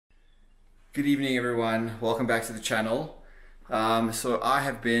Good evening, everyone. Welcome back to the channel. So I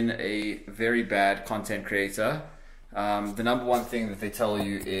have been a very bad content creator. The number one thing that they tell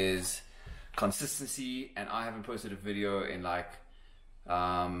you is consistency, and I haven't posted a video in like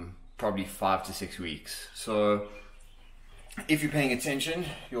probably 5 to 6 weeks. So if you're paying attention,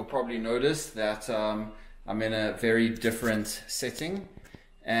 you'll probably notice that I'm in a very different setting,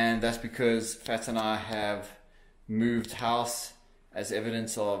 and that's because Fat and I have moved house, as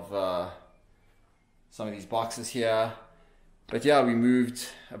evidence of some of these boxes here. But yeah, we moved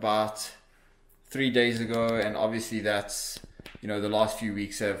about 3 days ago, and obviously that's, you know, the last few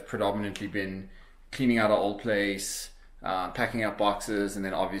weeks have predominantly been cleaning out our old place, packing up boxes, and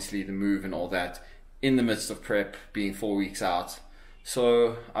then obviously the move and all that in the midst of prep, being 4 weeks out.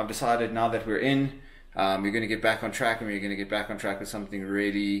 So I've decided now that we're in, we're going to get back on track, and we're going to get back on track with something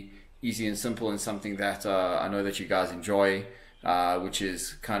really easy and simple, and something that I know that you guys enjoy, which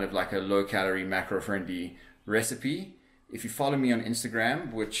is kind of like a low calorie, macro friendly recipe. If you follow me on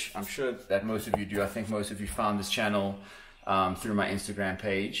Instagram, which I'm sure that most of you do, I think most of you found this channel through my Instagram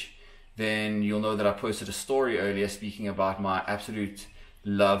page, then you'll know that I posted a story earlier speaking about my absolute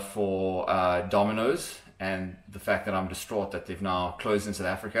love for Domino's and the fact that I'm distraught that they've now closed in South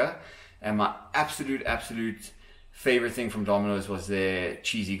Africa. And my absolute favorite thing from Domino's was their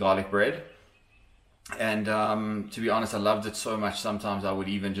cheesy garlic bread. And to be honest, I loved it so much, sometimes I would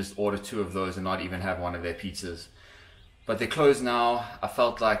even just order 2 of those and not even have one of their pizzas. But they're closed now. I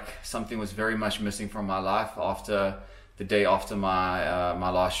felt like something was very much missing from my life after the day after my my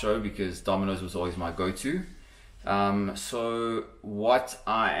last show, because Domino's was always my go-to. So what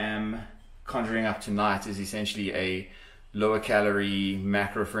I am conjuring up tonight is essentially a lower calorie,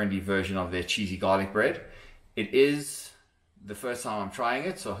 macro friendly version of their cheesy garlic bread. It is the first time I'm trying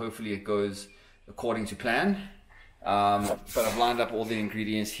it, so hopefully it goes according to plan. But I've lined up all the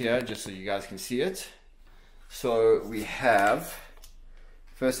ingredients here just so you guys can see it. So we have,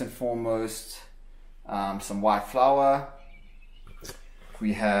 first and foremost, some white flour.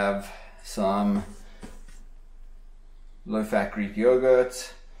 We have some low-fat Greek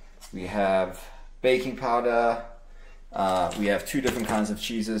yogurt. We have baking powder. We have 2 different kinds of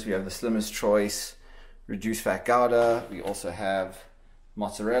cheeses. We have the Slimmest Choice reduced fat Gouda. We also have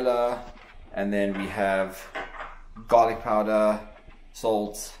mozzarella, and then we have garlic powder,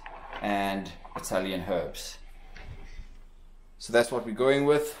 salt, and Italian herbs. So that's what we're going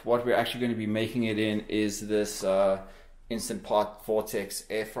with. What we're actually going to be making it in is this Instant Pot Vortex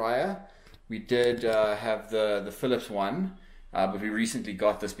air fryer. We did have the Philips one, but we recently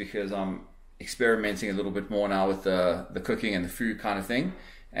got this because I'm experimenting a little bit more now with the cooking and the food kind of thing,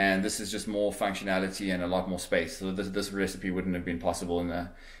 and this is just more functionality and a lot more space. So this recipe wouldn't have been possible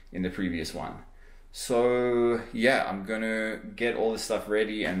in the previous one. So yeah, I'm gonna get all this stuff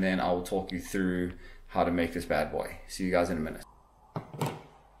ready, and then I will talk you through how to make this bad boy. See you guys in a minute.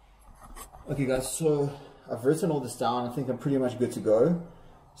 Okay guys, so I've written all this down. I think I'm pretty much good to go.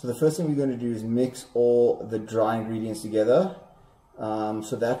 So the first thing we're going to do is mix all the dry ingredients together.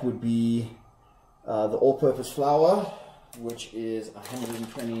 So that would be the all-purpose flour, which is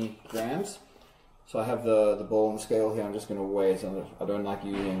 120 grams. So I have the bowl and scale here. I'm just going to weigh it. I don't like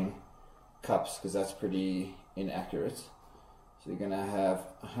using cups because that's pretty inaccurate. So you're going to have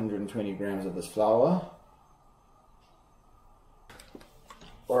 120 grams of this flour.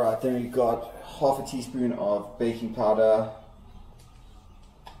 Alright, then we've got half a teaspoon of baking powder.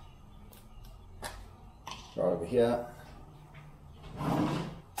 Right over here.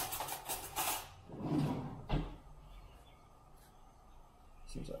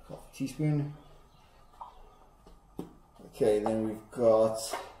 Seems like half a teaspoon. Okay, then we've got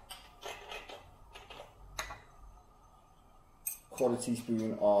quarter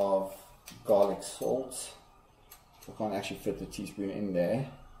teaspoon of garlic salt. I can't actually fit the teaspoon in there.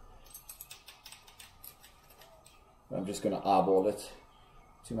 I'm just going to eyeball it.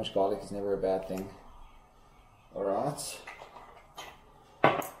 Too much garlic is never a bad thing. Alright.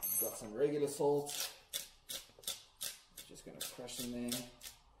 Got some regular salt. Just going to crush in there.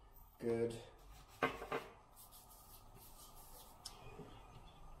 Good.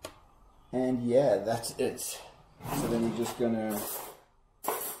 And yeah, that's it. So then we're just going to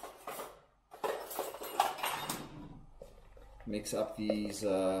mix up these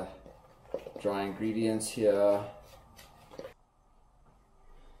dry ingredients here.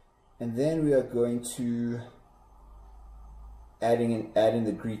 And then we are going to add in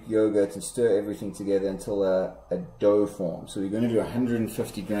the Greek yogurt and stir everything together until a dough forms. So we're going to do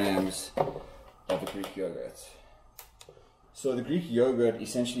 150 grams of the Greek yogurt. So the Greek yogurt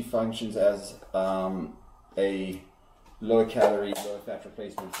essentially functions as a low calorie, low fat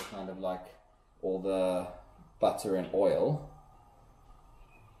replacements for kind of like all the butter and oil.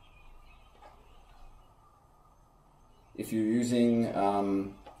 If you're using,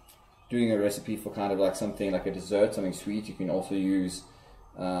 doing a recipe for kind of like something like a dessert, something sweet, you can also use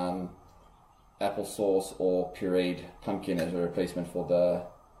applesauce or pureed pumpkin as a replacement for the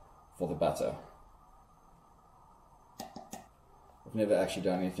butter. I've never actually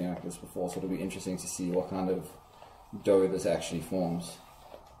done anything like this before, so it'll be interesting to see what kind of dough this actually forms.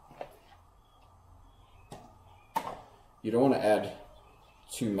 You don't want to add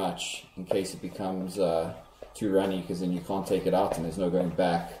too much in case it becomes too runny, because then you can't take it out and there's no going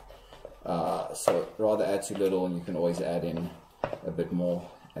back. So rather add too little, and you can always add in a bit more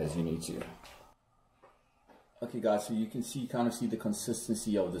as you need to. Okay guys, so you can kind of see the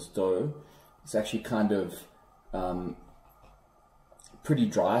consistency of this dough. It's actually kind of pretty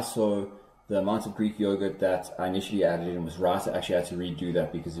dry, so the amount of Greek yogurt that I initially added in was right. I actually had to redo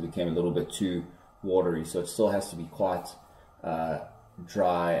that because it became a little bit too watery, so it still has to be quite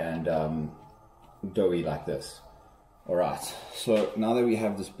dry and doughy like this. Alright, so now that we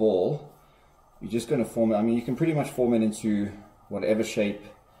have this ball, you're just going to form it. I mean, you can pretty much form it into whatever shape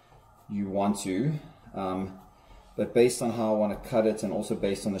you want to, but based on how I want to cut it, and also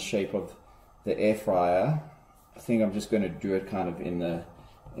based on the shape of the air fryer, I think I'm just going to do it kind of in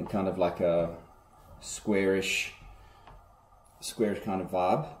kind of like a squarish kind of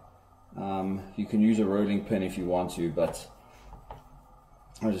vibe. You can use a rolling pin if you want to, but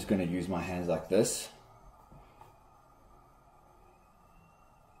I'm just going to use my hands like this.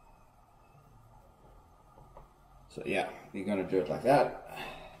 So yeah, you're going to do it like that.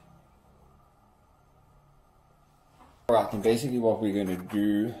 Alright, and basically what we're going to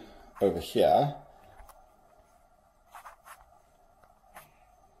do over here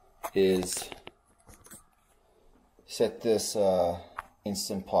is set this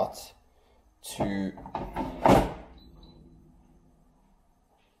Instant Pot to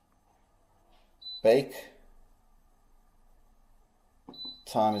bake.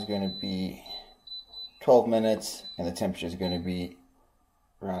 Time is going to be 12 minutes and the temperature is going to be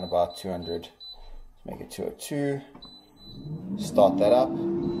around about 200. Let's make it 202. Start that up,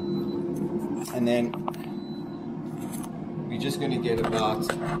 and then we're just going to get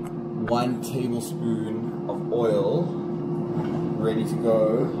about 1 tablespoon of oil ready to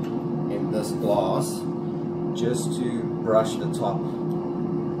go in this glass, just to brush the top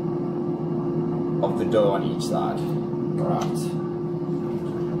of the dough on each side. Alright,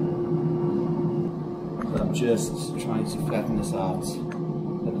 so I'm just trying to flatten this out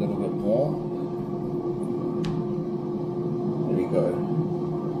a little bit more. There we go.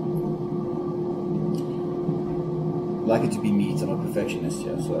 I like it to be neat. I'm a perfectionist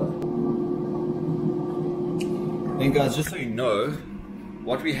here, so. Then guys, just so you know,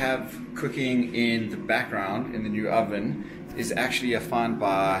 what we have cooking in the background in the new oven is actually a find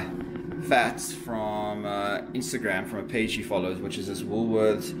by Fats from Instagram, from a page she follows, which is this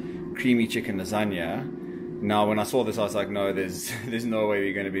Woolworths creamy chicken lasagna. Now when I saw this, I was like, no, there's no way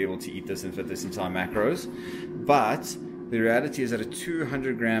we're going to be able to eat this and fit this into our macros. But the reality is that a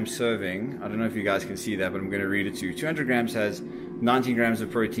 200 gram serving, I don't know if you guys can see that, but I'm going to read it to you. 200 grams has 19 grams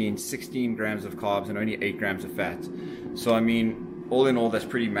of protein, 16 grams of carbs, and only 8 grams of fat. So I mean, all in all, that's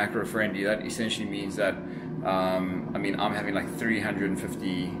pretty macro friendly. That essentially means that I mean, I'm having like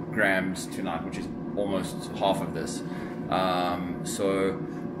 350 grams tonight, which is almost half of this. So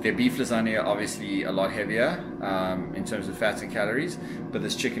their beef lasagna obviously a lot heavier in terms of fats and calories, but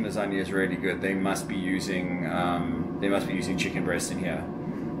this chicken lasagna is really good. They must be using chicken breast in here.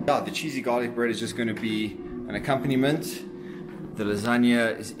 The cheesy garlic bread is just going to be an accompaniment. The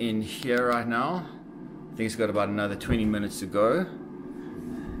lasagna is in here right now. I think it's got about another 20 minutes to go.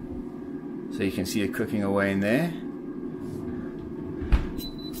 So you can see it cooking away in there.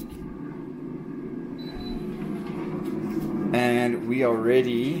 And we are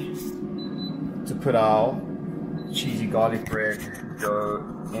ready to put our cheesy garlic bread dough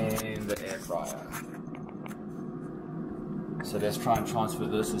in the air fryer. So let's try and transfer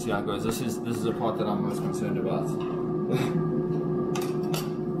this and see how it goes. This is the part that I'm most concerned about.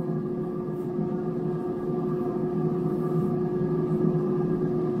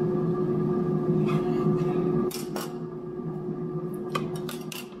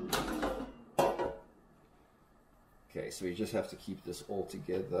 Okay, so you just have to keep this all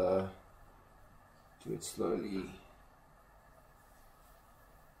together. Do it slowly.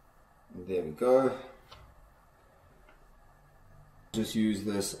 And there we go. Just use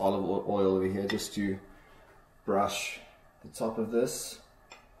this olive oil over here just to brush the top of this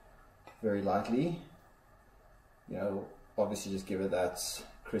very lightly. you know, obviously just give it that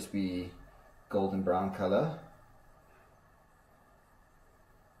crispy golden brown color.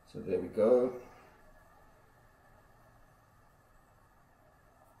 So there we go.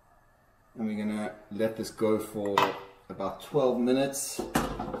 And we're gonna let this go for about 12 minutes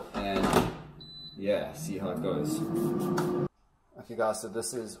and yeah, see how it goes. Okay guys, so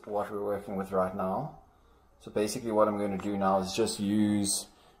this is what we're working with right now. So basically what I'm going to do now is just use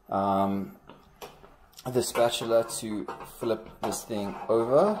the spatula to flip this thing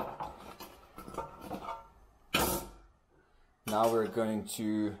over. Now we're going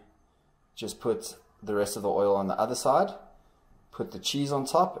to just put the rest of the oil on the other side, put the cheese on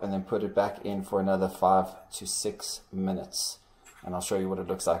top, and then put it back in for another 5 to 6 minutes. And I'll show you what it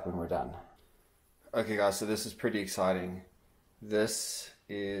looks like when we're done. Okay guys, so this is pretty exciting. This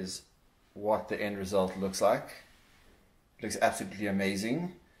is what the end result looks like. It looks absolutely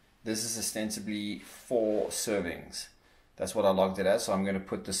amazing. This is ostensibly 4 servings. That's what I logged it as. So I'm going to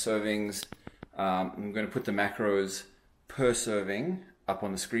put the servings, I'm going to put the macros per serving up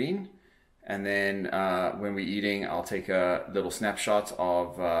on the screen. And then when we're eating, I'll take a little snapshot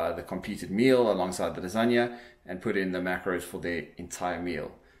of the completed meal alongside the lasagna and put in the macros for the entire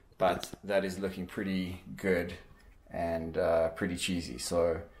meal. But that is looking pretty good and pretty cheesy.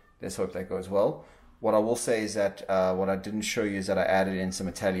 So let's hope that goes well. What I will say is that what I didn't show you is that I added in some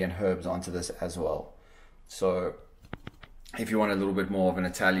Italian herbs onto this as well. So if you want a little bit more of an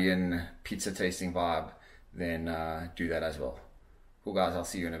Italian pizza tasting vibe, then do that as well. Cool guys, I'll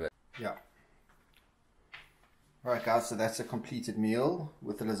see you in a bit. Yeah. Alright guys, so that's a completed meal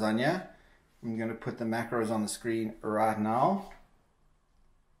with the lasagna. I'm going to put the macros on the screen right now.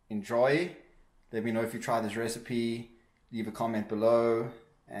 Enjoy. Let me know if you try this recipe. Leave a comment below.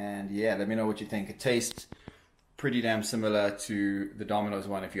 And yeah, let me know what you think. It tastes pretty damn similar to the Domino's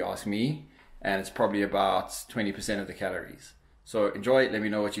one if you ask me. And it's probably about 20% of the calories. So enjoy, let me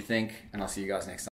know what you think, and I'll see you guys next time.